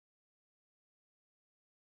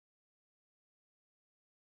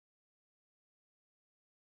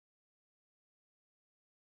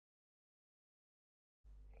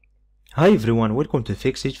Hi everyone, welcome to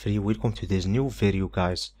Fix It Free. Welcome to this new video,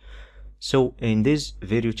 guys. So in this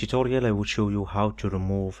video tutorial I will show you how to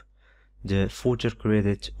remove the footer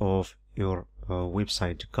credit of your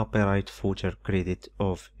website, the copyright footer credit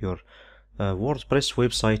of your WordPress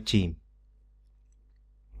website theme.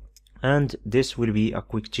 And this will be a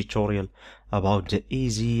quick tutorial about the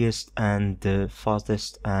easiest and the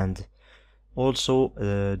fastest and also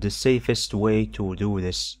the safest way to do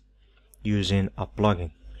this using a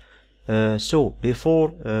plugin. So before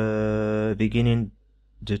beginning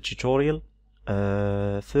the tutorial,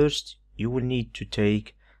 first you will need to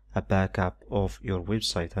take a backup of your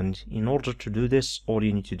website, and in order to do this, all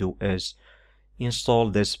you need to do is install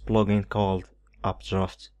this plugin called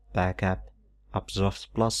Updraft Backup, Updraft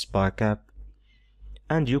Plus Backup,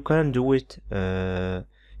 and you can do it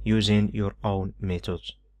using your own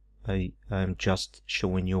methods. I'm just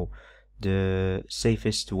showing you the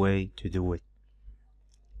safest way to do it.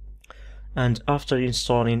 And after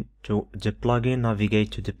installing the plugin,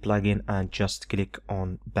 navigate to the plugin and just click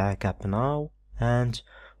on backup now, and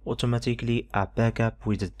automatically a backup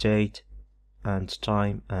with the date and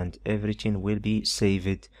time and everything will be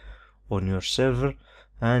saved on your server.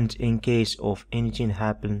 And in case of anything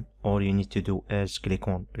happen, all you need to do is click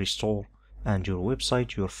on restore and your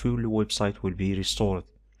full website will be restored.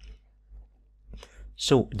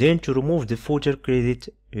 So then to remove the footer credit,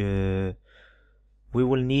 we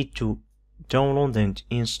will need to download and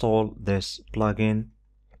install this plugin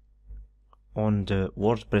on the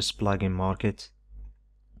WordPress plugin market.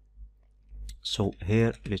 So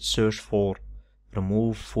here let's search for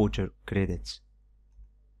remove footer credits.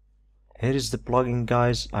 Here is the plugin,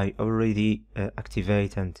 guys. I already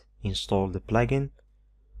activate and install the plugin.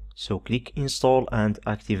 So click install and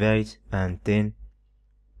activate, and then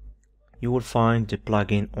you will find the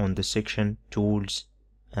plugin on the section tools,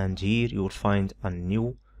 and here you will find a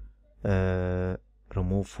new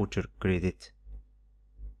remove footer credit.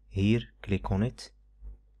 Here click on it,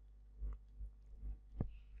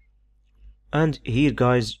 and here,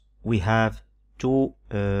 guys, we have two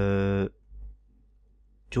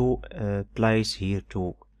place here,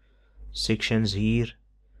 two sections here.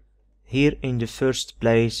 Here in the first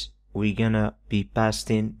place we're gonna be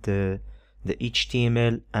pasting the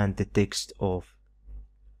HTML and the text of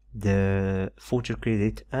the footer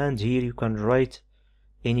credit, and here you can write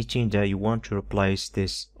anything that you want to replace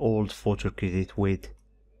this old footer credit with.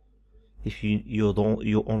 If you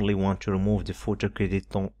only want to remove the footer credit,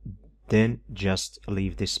 then just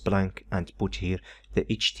leave this blank and put here the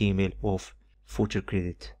HTML of footer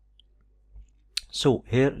credit. So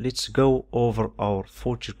here let's go over our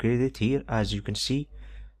footer credit here, as you can see.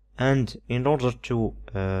 And in order to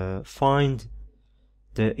find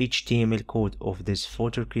the HTML code of this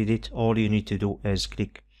footer credit, all you need to do is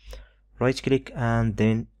right click and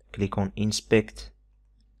then click on inspect,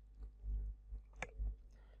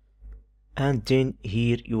 and then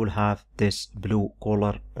here you will have this blue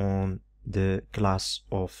color on the class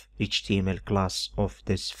of HTML class of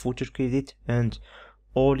this footer credit, and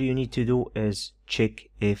all you need to do is check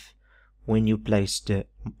if when you place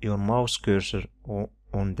your mouse cursor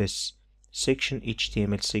on this section,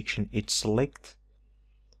 HTML section, it select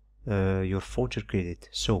your footer credit.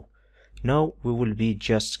 So now we will be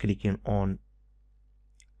just clicking on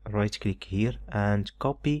right click here and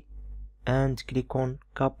copy, and click on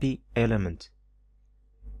copy element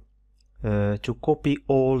to copy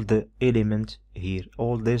all the element here,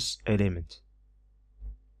 all this element.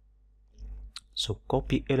 So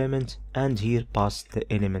copy element, and here paste the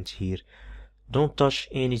element here. Don't touch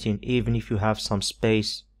anything, even if you have some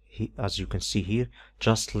space as you can see here,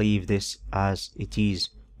 just leave this as it is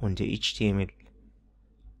on the HTML.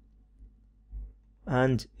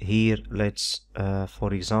 And here let's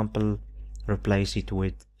for example replace it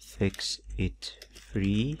with Fix It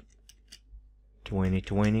Free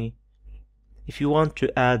 2020. If you want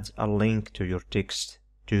to add a link to your text,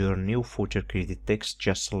 to your new footer credit text,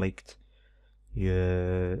 just select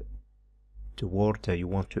the word that you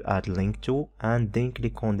want to add link to, and then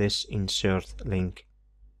click on this insert link.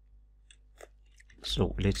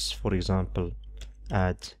 So let's, for example,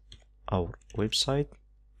 add our website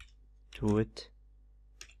to it.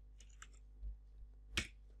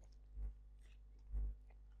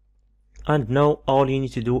 And now all you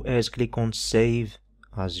need to do is click on save,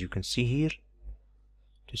 as you can see here,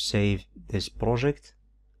 to save this project.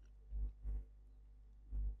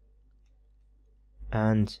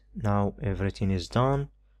 And now everything is done.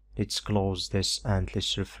 Let's close this and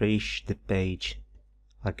let's refresh the page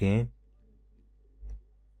again.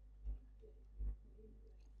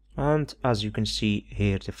 And as you can see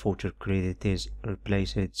here, the footer credit is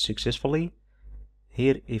replaced successfully.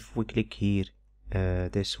 Here if we click here,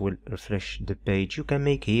 this will refresh the page. You can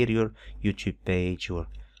make here your YouTube page or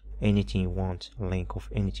anything you want, a link of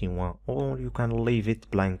anything you want, or you can leave it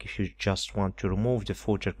blank if you just want to remove the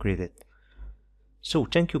footer credit. So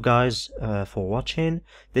thank you guys for watching.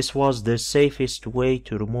 This was the safest way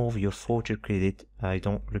to remove your footer credit. I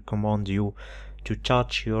don't recommend you to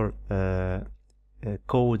touch your the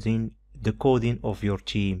coding of your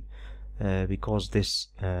team, because this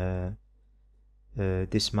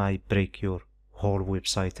might break your whole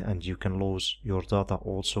website and you can lose your data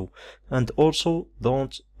also. And also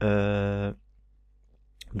don't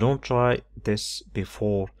try this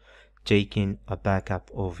before taking a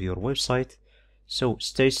backup of your website. So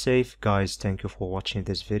stay safe guys. Thank you for watching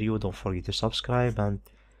this video. Don't forget to subscribe and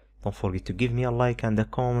don't forget to give me a like and a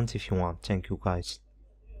comment if you want. Thank you guys.